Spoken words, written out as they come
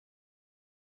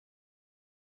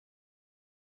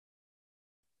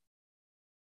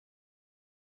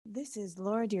This is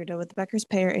Laura Deirdre with the Becker's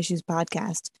Payer Issues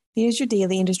podcast. Here's your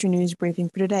daily industry news briefing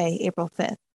for today, April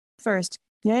 5th. First,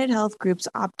 United Health Group's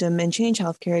Optum and Change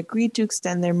Healthcare agreed to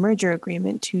extend their merger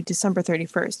agreement to December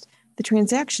 31st. The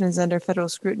transaction is under federal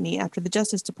scrutiny after the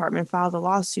Justice Department filed a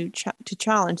lawsuit to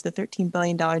challenge the $13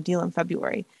 billion deal in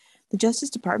February. The Justice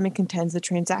Department contends the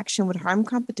transaction would harm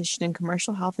competition in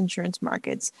commercial health insurance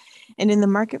markets and in the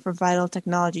market for vital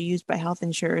technology used by health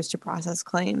insurers to process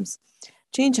claims.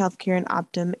 Change Healthcare and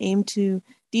Optum aim to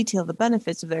detail the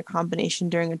benefits of their combination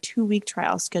during a 2-week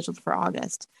trial scheduled for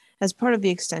August. As part of the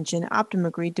extension, Optum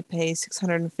agreed to pay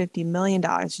 $650 million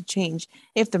to Change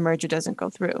if the merger doesn't go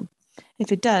through.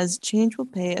 If it does, Change will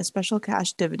pay a special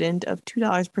cash dividend of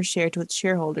 $2 per share to its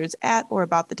shareholders at or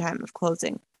about the time of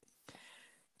closing.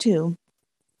 2.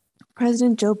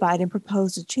 President Joe Biden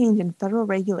proposed a change in federal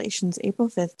regulations April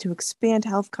 5th to expand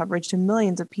health coverage to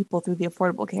millions of people through the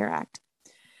Affordable Care Act.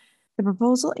 The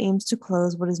proposal aims to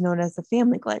close what is known as the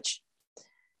family glitch.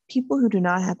 People who do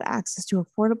not have access to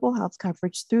affordable health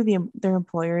coverage through their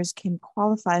employers can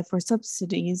qualify for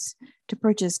subsidies to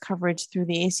purchase coverage through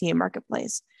the ACA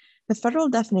marketplace. The federal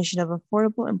definition of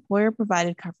affordable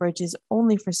employer-provided coverage is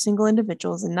only for single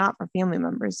individuals and not for family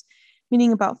members,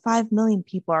 meaning about 5 million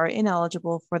people are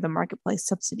ineligible for the marketplace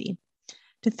subsidy.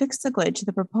 To fix the glitch,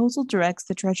 the proposal directs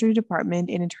the Treasury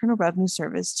Department and Internal Revenue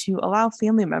Service to allow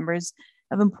family members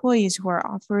of employees who are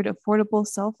offered affordable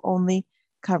self-only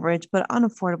coverage but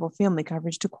unaffordable family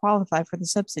coverage to qualify for the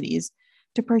subsidies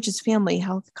to purchase family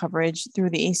health coverage through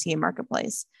the ACA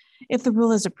marketplace. If the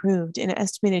rule is approved, an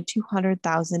estimated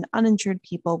 200,000 uninsured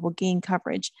people will gain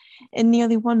coverage, and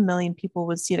nearly 1 million people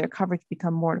would see their coverage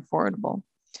become more affordable.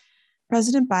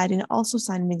 President Biden also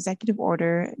signed an executive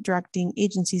order directing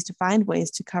agencies to find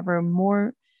ways to cover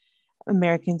more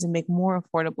Americans and make more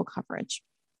affordable coverage.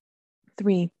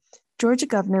 3. Georgia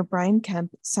Governor Brian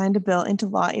Kemp signed a bill into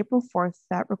law April 4th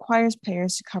that requires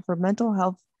payers to cover mental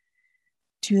health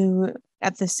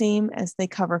at the same as they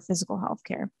cover physical health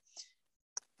care.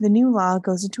 The new law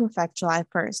goes into effect July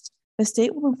 1st. The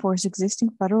state will enforce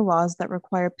existing federal laws that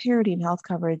require parity in health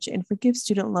coverage and forgive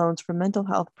student loans for mental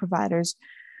health providers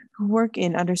who work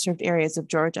in underserved areas of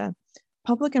Georgia.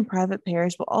 Public and private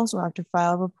payers will also have to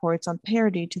file reports on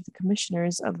parity to the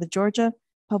commissioners of the Georgia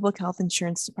Public Health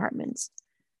Insurance Departments.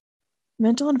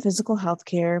 Mental and physical health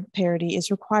care parity is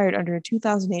required under a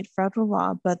 2008 federal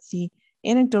law, but the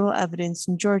anecdotal evidence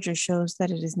in Georgia shows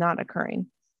that it is not occurring.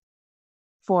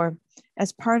 4.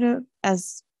 As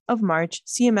of March,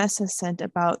 CMS has sent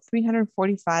about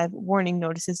 345 warning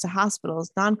notices to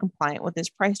hospitals non-compliant with its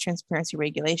price transparency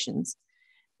regulations,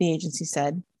 the agency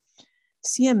said.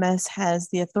 CMS has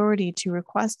the authority to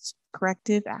request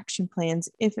corrective action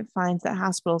plans if it finds that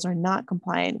hospitals are not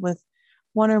compliant with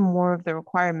one or more of the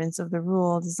requirements of the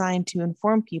rule designed to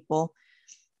inform people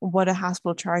what a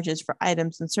hospital charges for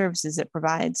items and services it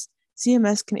provides.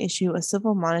 CMS can issue a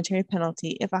civil monetary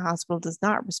penalty if a hospital does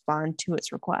not respond to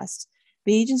its request.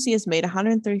 The agency has made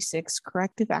 136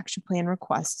 corrective action plan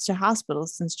requests to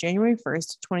hospitals since January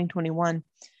 1st, 2021,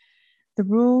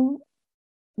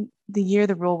 the year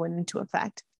the rule went into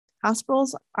effect.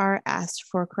 Hospitals are asked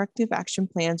for corrective action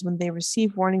plans when they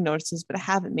receive warning notices but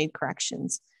haven't made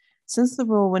corrections. Since the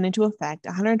rule went into effect,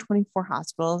 124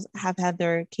 hospitals have had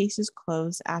their cases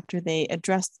closed after they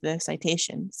addressed the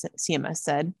citation, CMS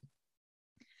said.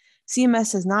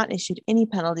 CMS has not issued any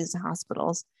penalties to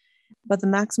hospitals, but the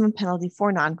maximum penalty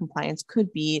for noncompliance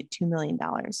could be $2 million.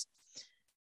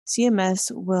 CMS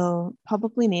will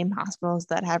publicly name hospitals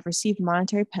that have received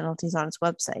monetary penalties on its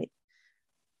website.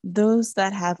 Those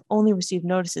that have only received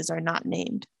notices are not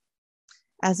named.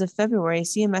 As of February,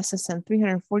 CMS has sent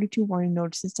 342 warning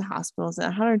notices to hospitals and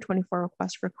 124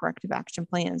 requests for corrective action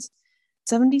plans.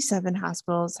 77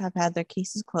 hospitals have had their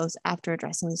cases closed after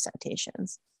addressing the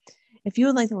citations. If you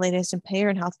would like the latest in payer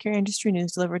and healthcare industry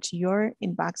news delivered to your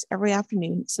inbox every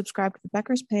afternoon, subscribe to the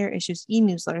Becker's Payer Issues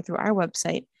e-newsletter through our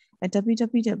website at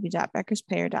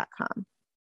www.beckerspayer.com.